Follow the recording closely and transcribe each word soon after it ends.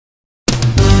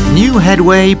New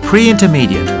Headway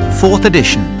Pre-Intermediate, 4th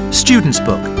edition, Students'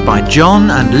 Book by John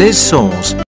and Liz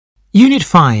Sauls. Unit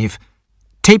 5,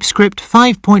 Tape Script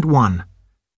 5.1.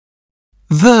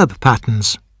 Verb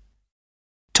Patterns.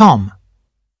 Tom.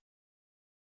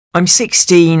 I'm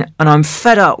 16 and I'm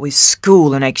fed up with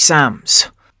school and exams.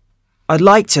 I'd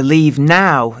like to leave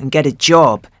now and get a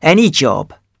job, any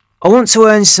job. I want to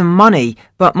earn some money,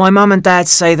 but my mum and dad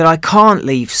say that I can't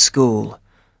leave school.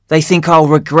 They think I'll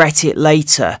regret it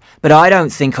later, but I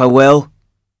don't think I will.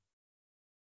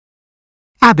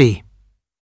 Abby.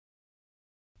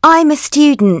 I'm a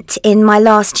student in my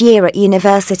last year at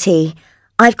university.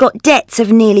 I've got debts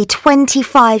of nearly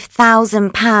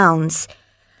 £25,000.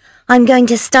 I'm going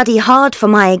to study hard for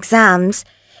my exams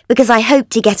because I hope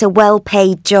to get a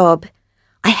well-paid job.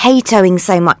 I hate owing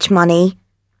so much money.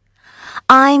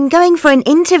 I'm going for an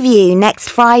interview next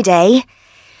Friday.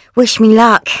 Wish me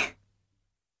luck.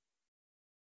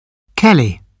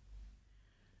 Kelly.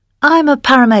 I'm a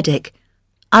paramedic.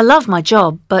 I love my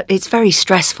job, but it's very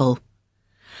stressful.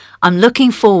 I'm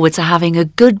looking forward to having a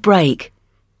good break.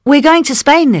 We're going to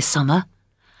Spain this summer.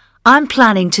 I'm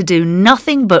planning to do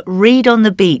nothing but read on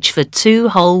the beach for 2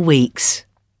 whole weeks.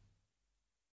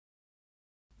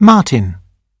 Martin.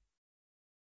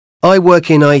 I work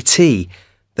in IT.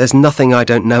 There's nothing I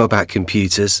don't know about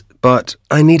computers, but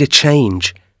I need a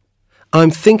change. I'm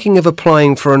thinking of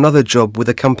applying for another job with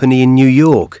a company in New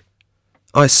York.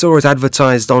 I saw it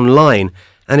advertised online,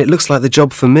 and it looks like the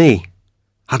job for me.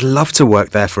 I'd love to work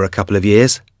there for a couple of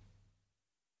years.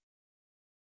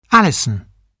 Alison.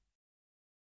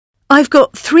 I've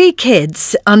got 3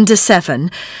 kids under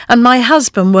 7 and my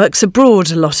husband works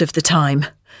abroad a lot of the time.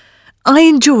 I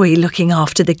enjoy looking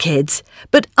after the kids,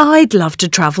 but I'd love to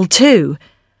travel too.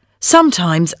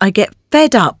 Sometimes I get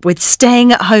fed up with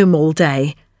staying at home all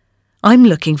day. I'm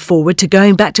looking forward to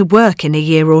going back to work in a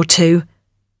year or 2.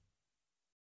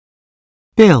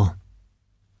 Bill.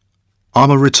 I'm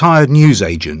a retired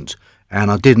newsagent and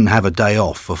I didn't have a day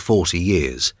off for 40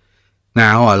 years.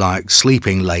 Now I like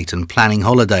sleeping late and planning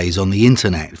holidays on the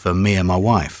internet for me and my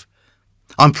wife.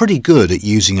 I'm pretty good at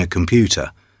using a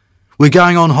computer. We're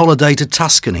going on holiday to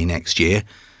Tuscany next year,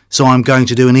 so I'm going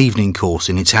to do an evening course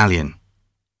in Italian.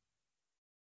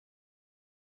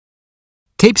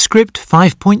 Tape Script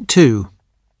 5.2.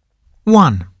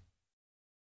 1.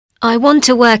 I want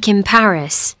to work in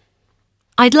Paris.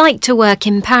 I'd like to work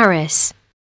in Paris.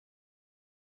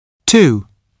 2.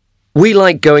 We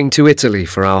like going to Italy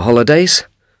for our holidays.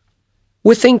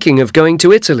 We're thinking of going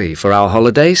to Italy for our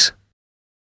holidays.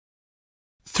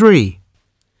 3.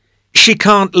 She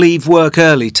can't leave work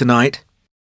early tonight.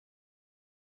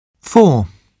 4.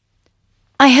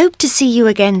 I hope to see you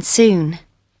again soon.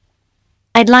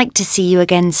 I'd like to see you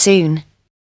again soon.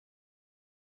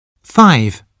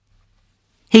 5.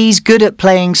 He's good at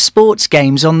playing sports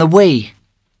games on the Wii.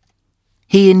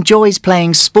 He enjoys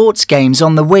playing sports games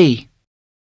on the Wii.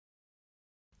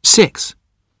 6.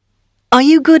 Are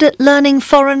you good at learning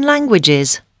foreign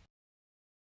languages?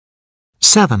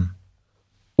 7.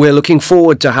 We're looking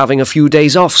forward to having a few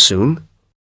days off soon.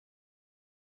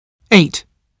 8.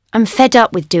 I'm fed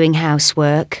up with doing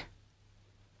housework.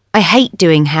 I hate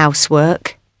doing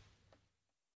housework.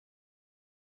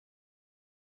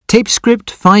 Tape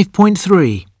Script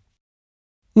 5.3.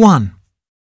 1.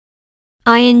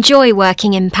 I enjoy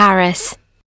working in Paris.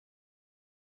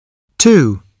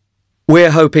 2.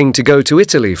 We're hoping to go to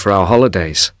Italy for our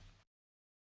holidays.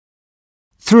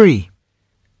 3.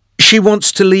 She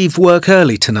wants to leave work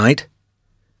early tonight.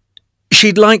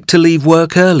 She'd like to leave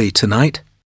work early tonight.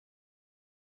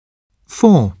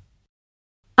 4.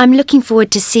 I'm looking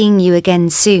forward to seeing you again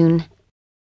soon.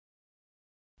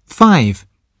 5.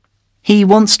 He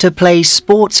wants to play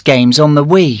sports games on the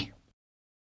Wii.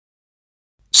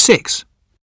 6.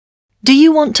 Do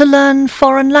you want to learn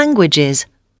foreign languages?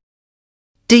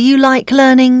 Do you like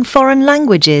learning foreign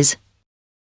languages?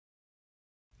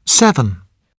 7.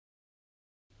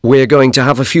 We're going to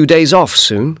have a few days off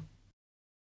soon.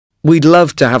 We'd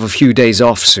love to have a few days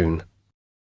off soon.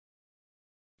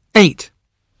 8.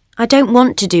 I don't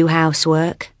want to do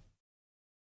housework.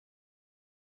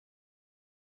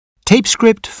 Tape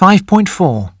Script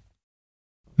 5.4.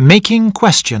 Making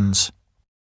questions.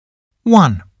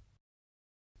 1.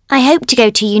 I hope to go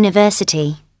to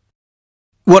university.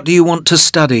 What do you want to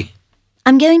study?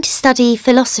 I'm going to study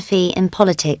philosophy and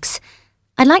politics.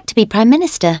 I'd like to be Prime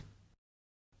Minister.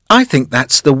 I think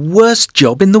that's the worst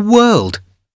job in the world.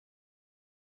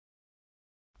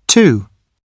 2.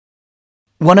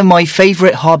 One of my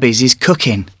favourite hobbies is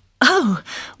cooking. Oh,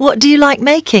 what do you like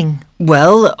making?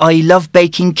 Well, I love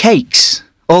baking cakes.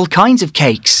 All kinds of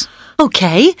cakes.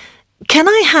 OK. Can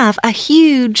I have a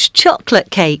huge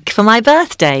chocolate cake for my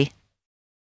birthday?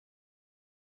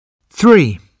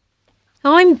 3.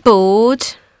 I'm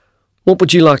bored. What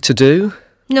would you like to do?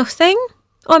 Nothing.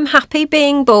 I'm happy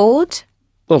being bored.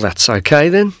 Well, that's okay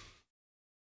then.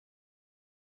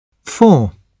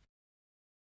 4.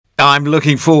 I'm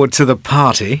looking forward to the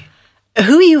party.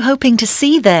 Who are you hoping to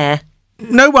see there?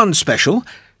 No one special.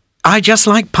 I just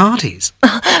like parties.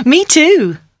 Me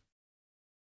too.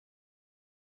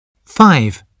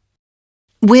 5.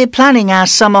 We're planning our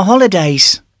summer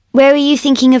holidays. Where are you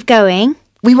thinking of going?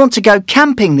 We want to go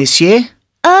camping this year.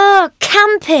 Oh,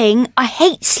 camping. I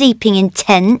hate sleeping in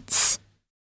tents.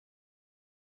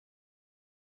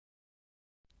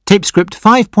 Tape script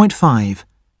 5.5.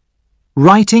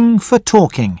 Writing for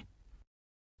talking.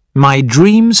 My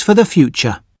dreams for the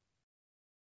future.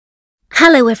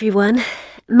 Hello everyone.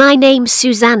 My name's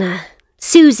Susanna.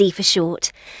 Susie for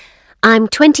short. I'm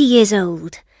 20 years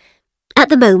old. At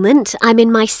the moment, I'm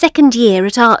in my second year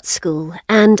at art school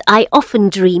and I often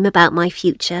dream about my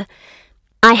future.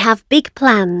 I have big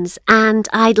plans and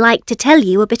I'd like to tell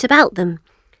you a bit about them.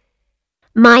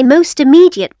 My most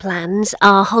immediate plans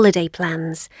are holiday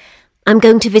plans. I'm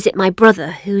going to visit my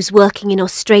brother who's working in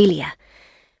Australia.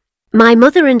 My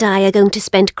mother and I are going to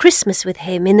spend Christmas with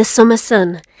him in the summer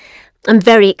sun. I'm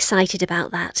very excited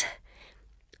about that.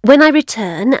 When I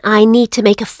return, I need to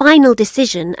make a final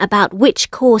decision about which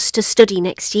course to study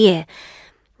next year.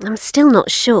 I'm still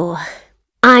not sure.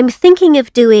 I'm thinking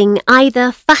of doing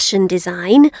either fashion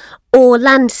design or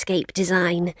landscape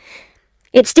design.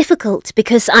 It's difficult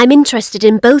because I'm interested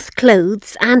in both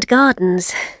clothes and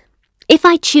gardens. If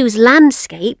I choose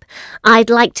landscape,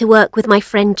 I'd like to work with my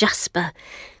friend Jasper.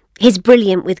 He's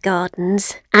brilliant with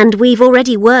gardens, and we've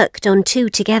already worked on 2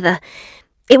 together.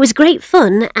 It was great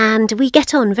fun and we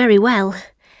get on very well.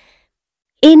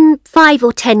 In 5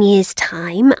 or 10 years'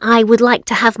 time, I would like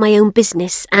to have my own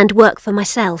business and work for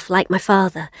myself like my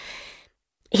father.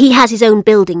 He has his own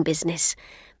building business.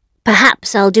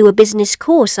 Perhaps I'll do a business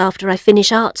course after I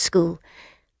finish art school.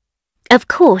 Of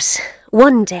course,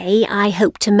 one day I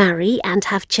hope to marry and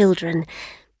have children.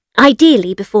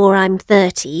 Ideally before I'm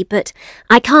 30, but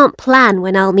I can't plan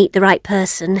when I'll meet the right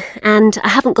person, and I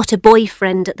haven't got a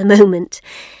boyfriend at the moment.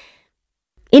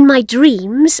 In my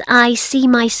dreams, I see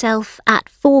myself at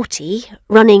 40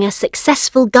 running a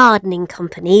successful gardening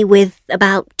company with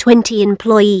about 20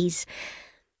 employees.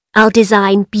 I'll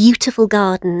design beautiful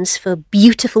gardens for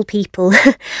beautiful people.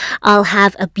 I'll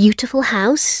have a beautiful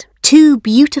house, 2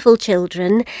 beautiful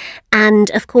children, and,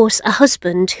 of course, a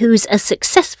husband who's as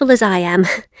successful as I am.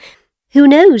 Who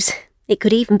knows? It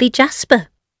could even be Jasper.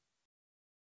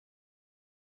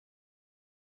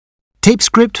 Tape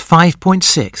script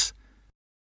 5.6.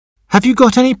 Have you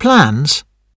got any plans?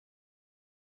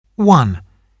 1.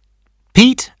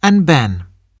 Pete and Ben.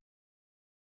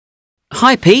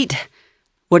 Hi, Pete.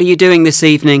 What are you doing this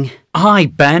evening? Hi,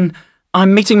 Ben.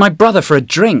 I'm meeting my brother for a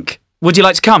drink. Would you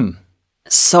like to come?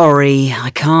 Sorry, I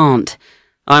can't.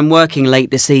 I'm working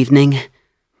late this evening.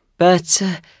 But,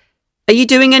 are you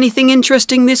doing anything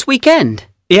interesting this weekend?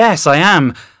 Yes, I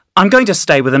am. I'm going to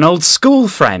stay with an old school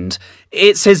friend.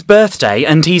 It's his birthday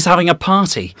and he's having a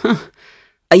party.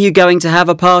 Are you going to have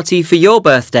a party for your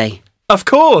birthday? Of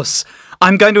course.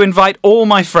 I'm going to invite all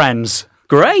my friends.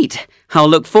 Great. I'll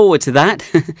look forward to that.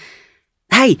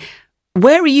 Hey,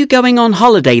 where are you going on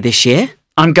holiday this year?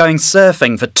 I'm going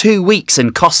surfing for 2 weeks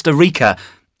in Costa Rica.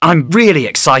 I'm really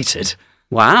excited.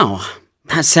 Wow,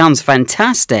 that sounds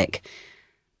fantastic.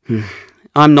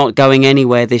 I'm not going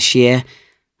anywhere this year.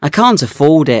 I can't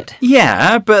afford it.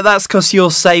 Yeah, but that's 'cause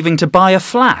you're saving to buy a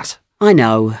flat. I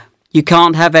know. You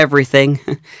can't have everything.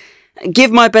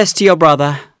 Give my best to your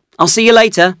brother. I'll see you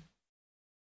later.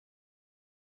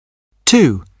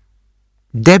 2.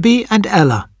 Debbie and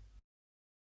Ella.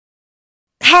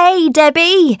 Hey,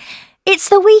 Debbie. It's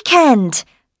the weekend.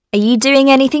 Are you doing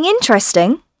anything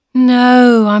interesting?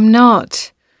 No, I'm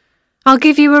not. I'll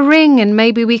give you a ring and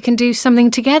maybe we can do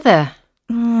something together.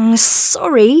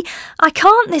 Sorry, I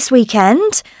can't this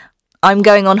weekend. I'm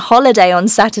going on holiday on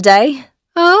Saturday.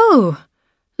 Oh,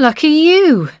 lucky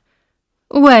you.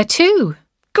 Where to?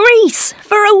 Greece,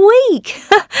 for a week.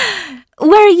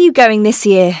 Where are you going this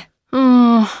year?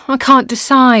 I can't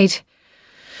decide.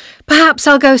 Perhaps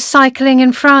I'll go cycling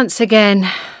in France again.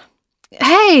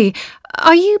 Hey,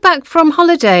 are you back from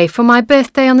holiday for my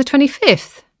birthday on the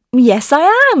 25th? Yes, I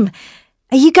am.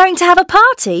 Are you going to have a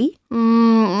party?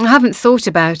 I haven't thought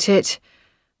about it.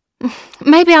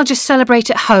 Maybe I'll just celebrate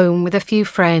at home with a few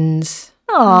friends.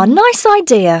 Oh, nice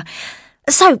idea.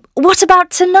 So, what about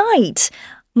tonight?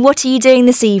 What are you doing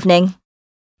this evening?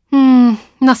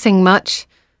 Nothing much.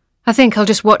 I think I'll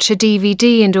just watch a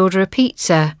DVD and order a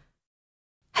pizza.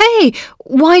 Hey,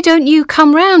 why don't you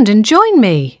come round and join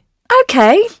me?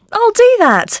 OK, I'll do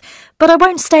that, but I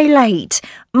won't stay late.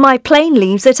 My plane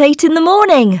leaves at 8 in the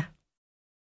morning.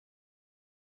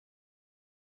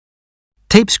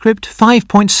 Tape script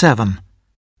 5.7.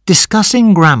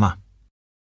 Discussing grammar.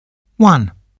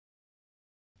 1.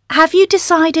 Have you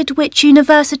decided which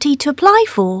university to apply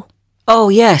for? Oh,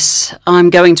 yes. I'm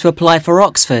going to apply for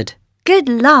Oxford. Good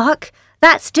luck.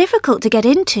 That's difficult to get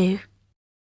into.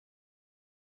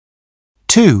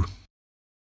 2.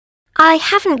 I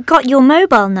haven't got your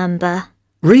mobile number.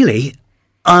 Really?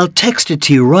 I'll text it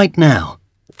to you right now.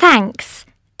 Thanks.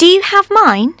 Do you have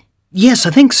mine? Yes, I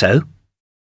think so.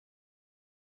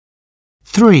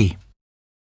 3.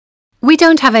 We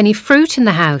don't have any fruit in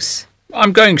the house.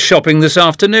 I'm going shopping this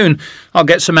afternoon. I'll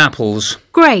get some apples.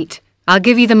 Great. I'll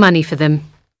give you the money for them.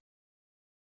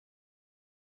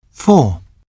 4.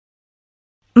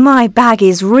 My bag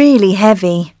is really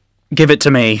heavy. Give it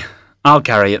to me. I'll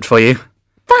carry it for you.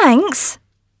 Thanks.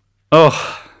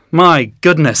 Oh, my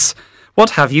goodness.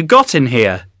 What have you got in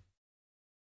here?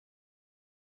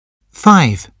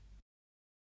 5.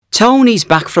 Tony's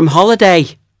back from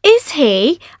holiday. Is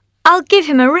he? I'll give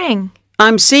him a ring.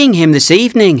 I'm seeing him this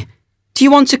evening. Do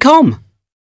you want to come?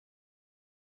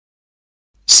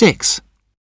 6.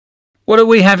 What are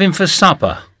we having for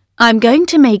supper? I'm going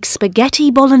to make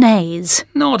spaghetti bolognese.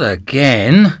 Not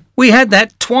again. We had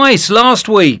that twice last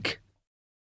week.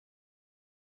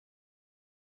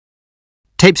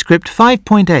 Tape script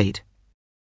 5.8.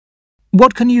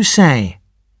 What can you say?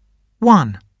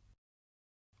 1.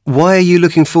 Why are you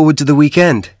looking forward to the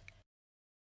weekend?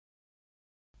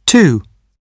 2.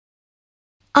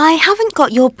 I haven't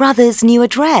got your brother's new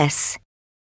address.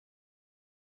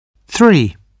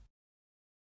 3.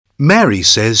 Mary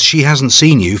says she hasn't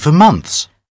seen you for months.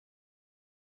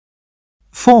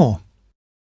 4.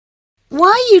 Why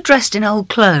are you dressed in old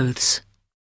clothes?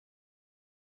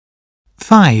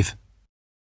 5.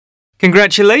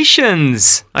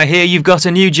 Congratulations! I hear you've got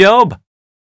a new job.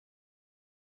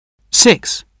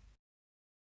 6.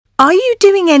 Are you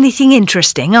doing anything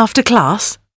interesting after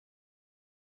class?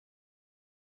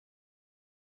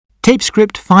 Tape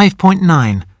script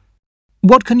 5.9.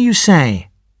 What can you say?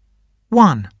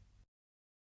 1.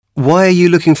 Why are you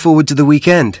looking forward to the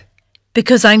weekend?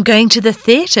 Because I'm going to the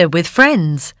theatre with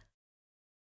friends.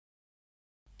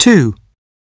 2.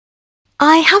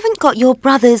 I haven't got your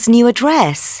brother's new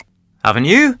address. Haven't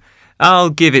you? I'll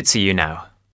give it to you now.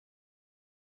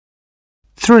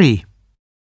 3.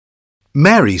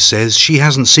 Mary says she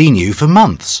hasn't seen you for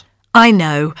months. I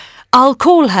know. I'll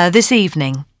call her this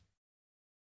evening.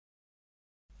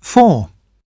 4.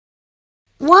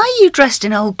 Why are you dressed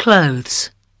in old clothes?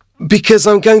 Because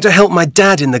I'm going to help my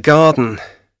dad in the garden.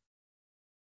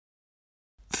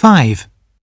 5.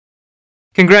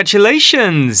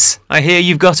 Congratulations! I hear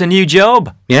you've got a new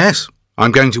job. Yes,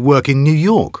 I'm going to work in New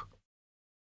York.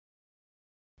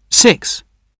 6.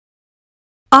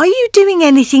 Are you doing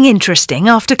anything interesting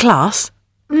after class?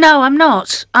 No, I'm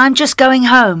not. I'm just going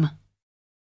home.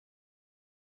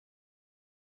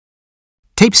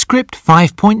 Tape script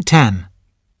 5.10.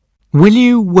 Will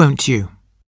you, won't you?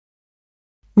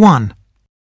 1.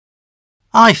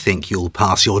 I think you'll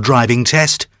pass your driving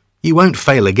test. You won't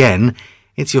fail again.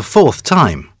 It's your 4th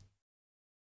time.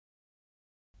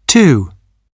 2.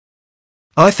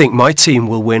 I think my team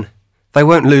will win. They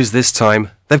won't lose this time.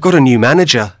 They've got a new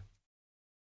manager.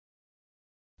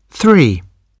 3.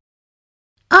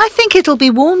 I think it'll be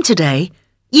warm today.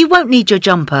 You won't need your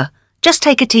jumper. Just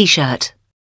take a t-shirt.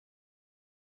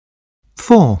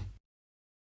 4.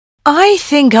 I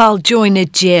think I'll join a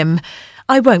gym.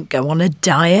 I won't go on a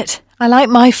diet. I like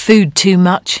my food too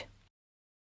much.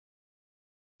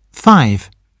 5.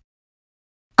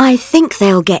 I think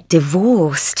they'll get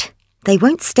divorced. They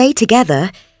won't stay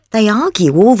together. They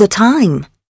argue all the time.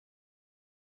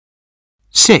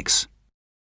 6.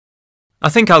 I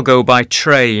think I'll go by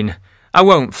train. I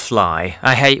won't fly.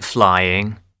 I hate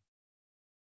flying.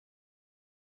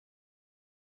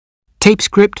 Tape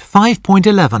script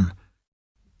 5.11.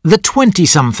 The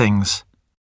 20-somethings.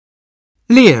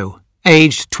 Leo,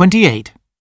 aged 28.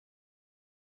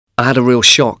 I had a real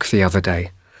shock the other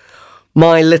day.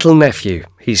 My little nephew,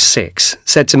 he's 6,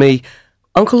 said to me,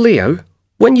 "Uncle Leo,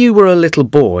 when you were a little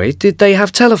boy, did they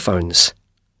have telephones?"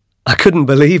 I couldn't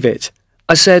believe it.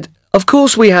 I said, "Of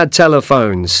course we had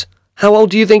telephones. How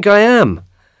old do you think I am?"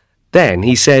 Then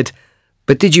he said,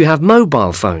 "But did you have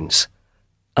mobile phones?"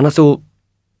 And I thought,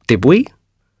 did we?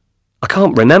 I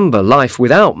can't remember life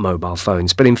without mobile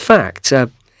phones, but in fact,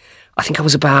 I think I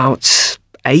was about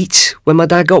 8 when my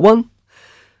dad got one.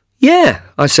 Yeah,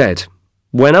 I said.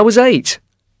 When I was 8.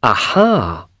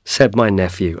 Aha, said my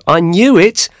nephew. I knew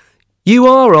it. You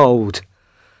are old.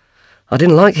 I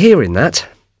didn't like hearing that.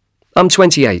 I'm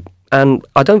 28, and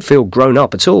I don't feel grown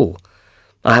up at all.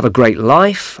 I have a great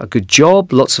life, a good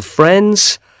job, lots of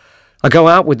friends. I go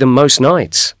out with them most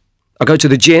nights. I go to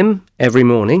the gym every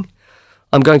morning.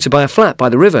 I'm going to buy a flat by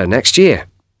the river next year.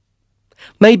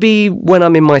 Maybe when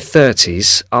I'm in my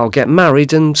 30s, I'll get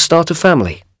married and start a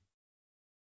family.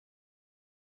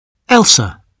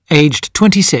 Elsa, aged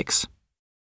 26.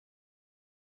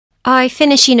 I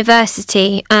finished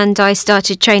university and I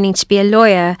started training to be a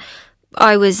lawyer.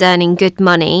 I was earning good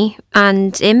money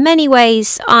and in many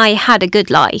ways I had a good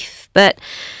life, but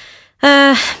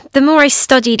the more I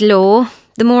studied law,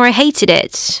 the more I hated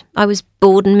it. I was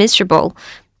bored and miserable.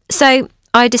 So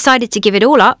I decided to give it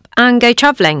all up and go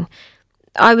travelling.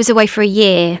 I was away for a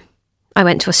year. I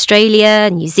went to Australia,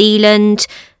 New Zealand,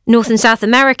 North and South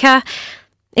America.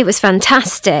 It was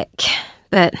fantastic,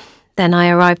 but then I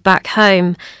arrived back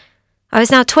home. I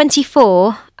was now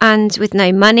 24 and with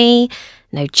no money,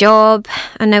 no job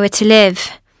and nowhere to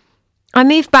live. I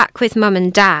moved back with Mum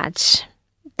and Dad.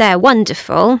 They're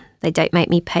wonderful. They don't make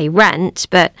me pay rent,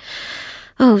 but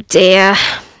oh dear,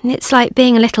 it's like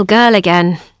being a little girl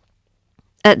again.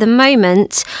 At the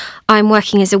moment, I'm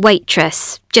working as a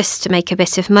waitress just to make a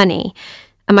bit of money.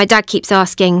 And my dad keeps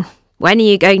asking, when are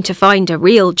you going to find a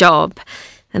real job?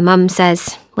 And Mum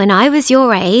says, when I was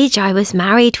your age, I was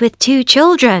married with 2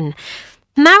 children.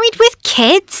 Married with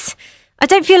kids? I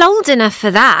don't feel old enough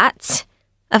for that.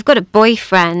 I've got a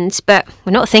boyfriend, but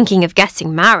we're not thinking of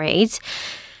getting married.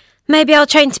 Maybe I'll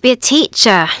train to be a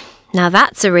teacher. Now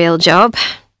that's a real job.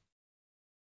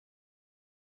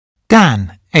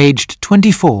 Dan, aged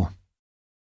 24.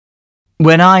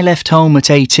 When I left home at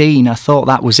 18, I thought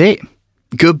that was it.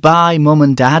 Goodbye, Mum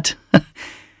and Dad.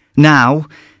 Now,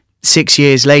 6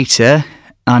 years later,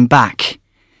 I'm back.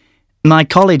 My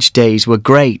college days were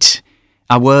great.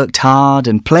 I worked hard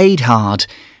and played hard,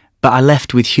 but I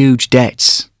left with huge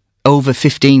debts, over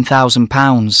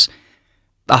 £15,000.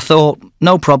 I thought,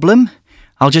 no problem,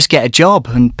 I'll just get a job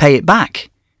and pay it back.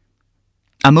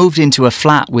 I moved into a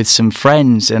flat with some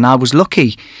friends and I was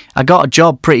lucky. I got a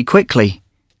job pretty quickly.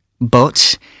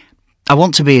 But I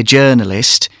want to be a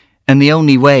journalist and the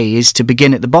only way is to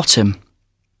begin at the bottom.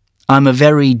 I'm a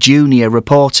very junior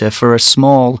reporter for a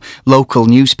small local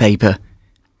newspaper.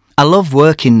 I love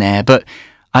working there, but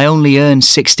I only earn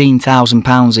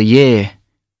 £16,000 a year.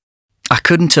 I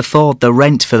couldn't afford the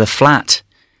rent for the flat.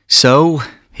 So,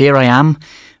 here I am,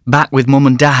 back with Mum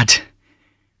and Dad.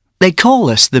 They call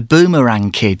us the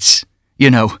boomerang kids. You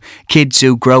know, kids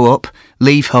who grow up,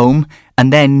 leave home,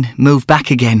 and then move back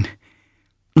again.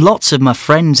 Lots of my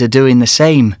friends are doing the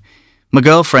same. My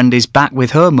girlfriend is back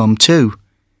with her mum too.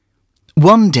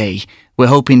 One day, we're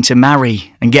hoping to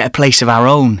marry and get a place of our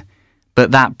own,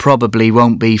 but that probably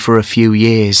won't be for a few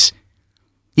years.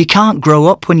 You can't grow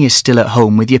up when you're still at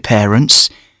home with your parents.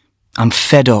 I'm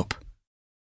fed up.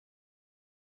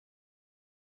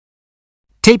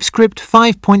 Tape script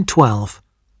 5.12.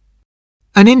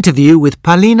 An interview with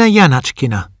Polina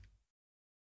Janachkina.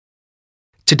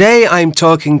 Today I'm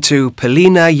talking to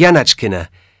Polina Janachkina.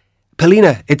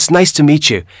 Polina, it's nice to meet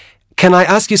you. Can I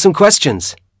ask you some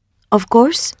questions? Of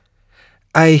course.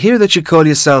 I hear that you call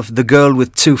yourself the girl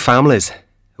with 2 families.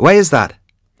 Why is that?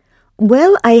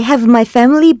 Well, I have my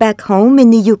family back home in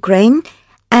the Ukraine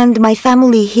and my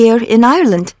family here in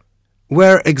Ireland.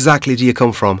 Where exactly do you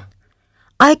come from?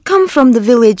 I come from the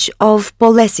village of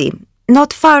Polesi,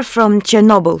 not far from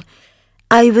Chernobyl.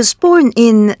 I was born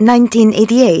in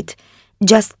 1988,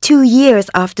 just 2 years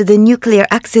after the nuclear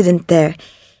accident there.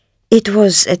 It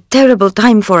was a terrible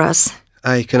time for us.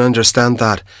 I can understand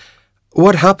that.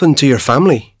 What happened to your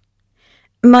family?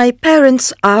 My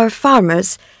parents are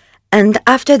farmers, and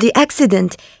after the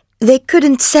accident, they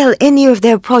couldn't sell any of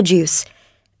their produce.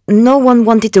 No one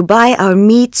wanted to buy our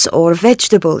meats or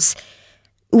vegetables.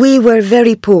 We were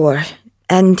very poor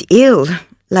and ill,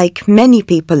 like many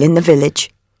people in the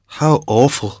village. How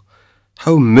awful.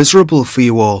 How miserable for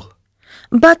you all.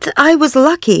 But I was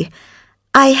lucky.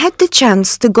 I had the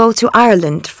chance to go to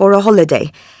Ireland for a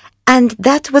holiday, and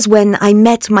that was when I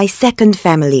met my second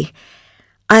family.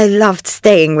 I loved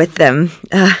staying with them.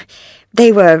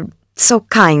 They were so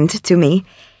kind to me.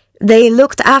 They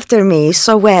looked after me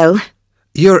so well.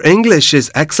 Your English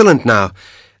is excellent now.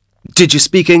 Did you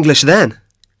speak English then?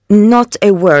 Not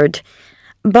a word.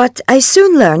 But I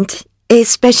soon learned,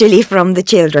 especially from the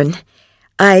children.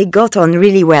 I got on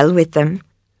really well with them.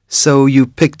 So you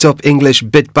picked up English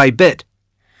bit by bit?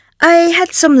 I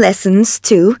had some lessons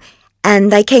too,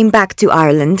 and I came back to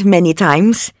Ireland many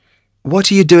times.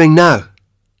 What are you doing now?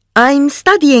 I'm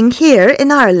studying here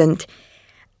in Ireland.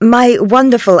 My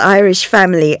wonderful Irish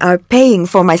family are paying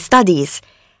for my studies.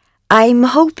 I'm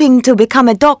hoping to become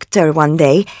a doctor one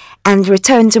day and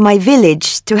return to my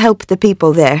village to help the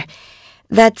people there.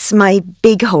 That's my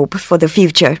big hope for the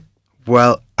future.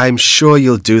 Well, I'm sure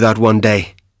you'll do that one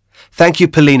day. Thank you,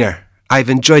 Polina. I've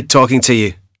enjoyed talking to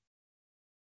you.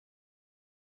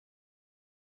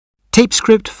 Tape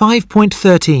script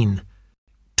 5.13.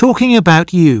 Talking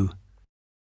about you.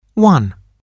 1.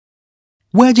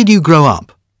 Where did you grow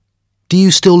up? Do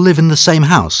you still live in the same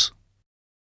house?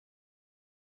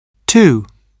 2.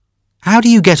 How do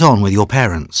you get on with your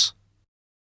parents?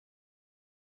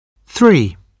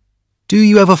 3. Do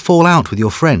you ever fall out with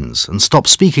your friends and stop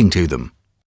speaking to them?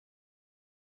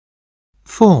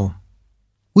 4.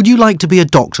 Would you like to be a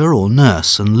doctor or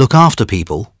nurse and look after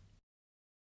people?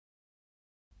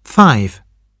 5.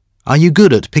 Are you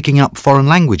good at picking up foreign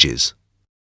languages?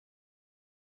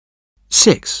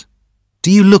 6.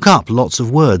 Do you look up lots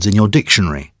of words in your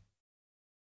dictionary?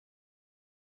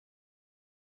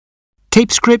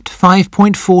 Tape script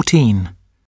 5.14.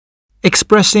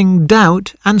 Expressing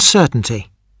doubt and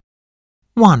certainty.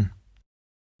 1.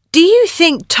 Do you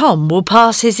think Tom will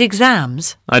pass his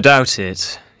exams? I doubt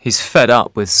it. He's fed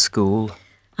up with school.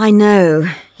 I know.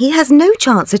 He has no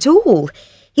chance at all.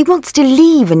 He wants to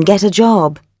leave and get a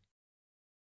job.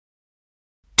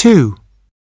 2.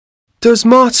 Does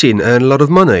Martin earn a lot of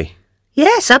money?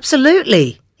 Yes,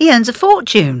 absolutely. He earns a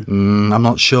fortune. I'm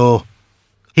not sure.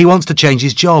 He wants to change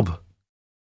his job.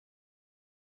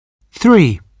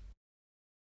 3.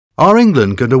 Are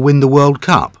England going to win the World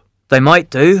Cup? They might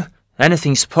do.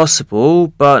 Anything's possible,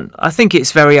 but I think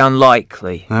it's very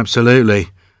unlikely. Absolutely.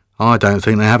 I don't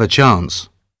think they have a chance.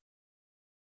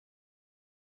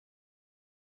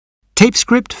 Tape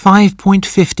script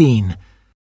 5.15.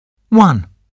 1.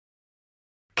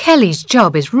 Kelly's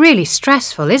job is really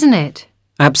stressful, isn't it?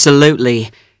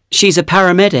 Absolutely. She's a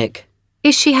paramedic.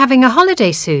 Is she having a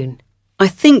holiday soon? I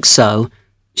think so.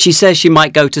 She says she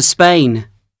might go to Spain.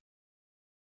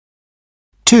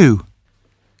 2.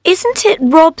 Isn't it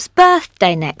Rob's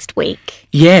birthday next week?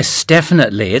 Yes,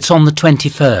 definitely. It's on the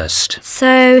 21st.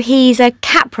 So he's a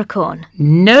Capricorn?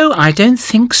 No, I don't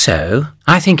think so.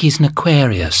 I think he's an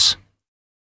Aquarius.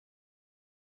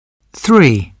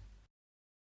 3.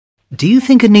 Do you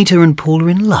think Anita and Paul are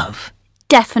in love?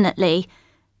 Definitely.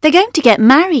 They're going to get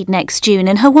married next June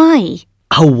in Hawaii.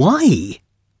 Hawaii?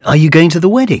 Are you going to the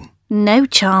wedding? No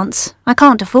chance. I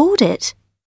can't afford it.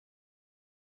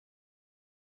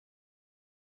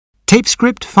 Tape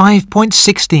script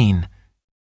 5.16.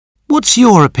 What's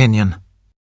your opinion?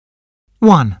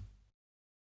 1.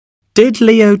 Did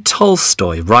Leo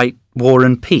Tolstoy write War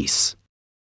and Peace?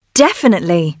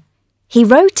 Definitely. He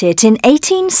wrote it in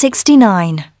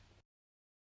 1869.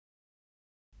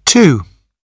 2.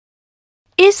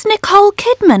 Is Nicole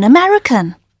Kidman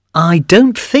American? I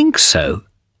don't think so.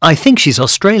 I think she's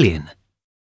Australian.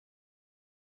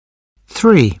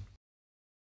 3.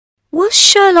 Was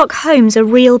Sherlock Holmes a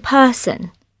real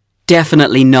person?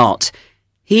 Definitely not.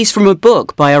 He's from a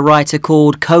book by a writer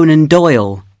called Conan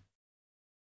Doyle.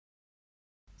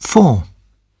 4.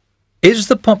 Is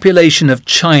the population of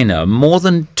China more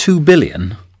than 2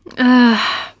 billion?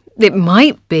 It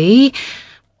might be.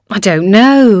 I don't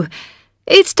know.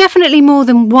 It's definitely more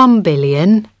than 1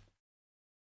 billion.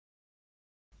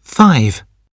 5.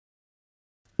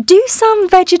 Do some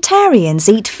vegetarians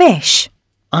eat fish?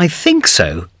 I think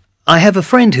so. I have a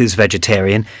friend who's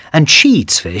vegetarian and she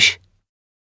eats fish.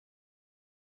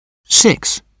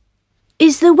 6.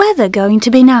 Is the weather going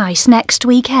to be nice next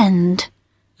weekend?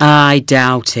 I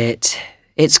doubt it.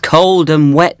 It's cold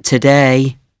and wet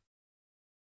today.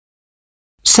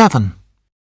 7.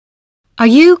 Are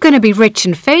you going to be rich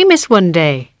and famous one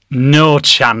day? No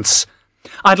chance.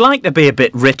 I'd like to be a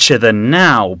bit richer than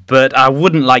now, but I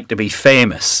wouldn't like to be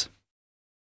famous.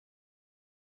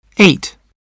 8.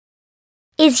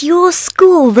 Is your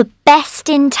school the best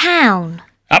in town?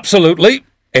 Absolutely.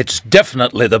 It's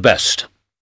definitely the best.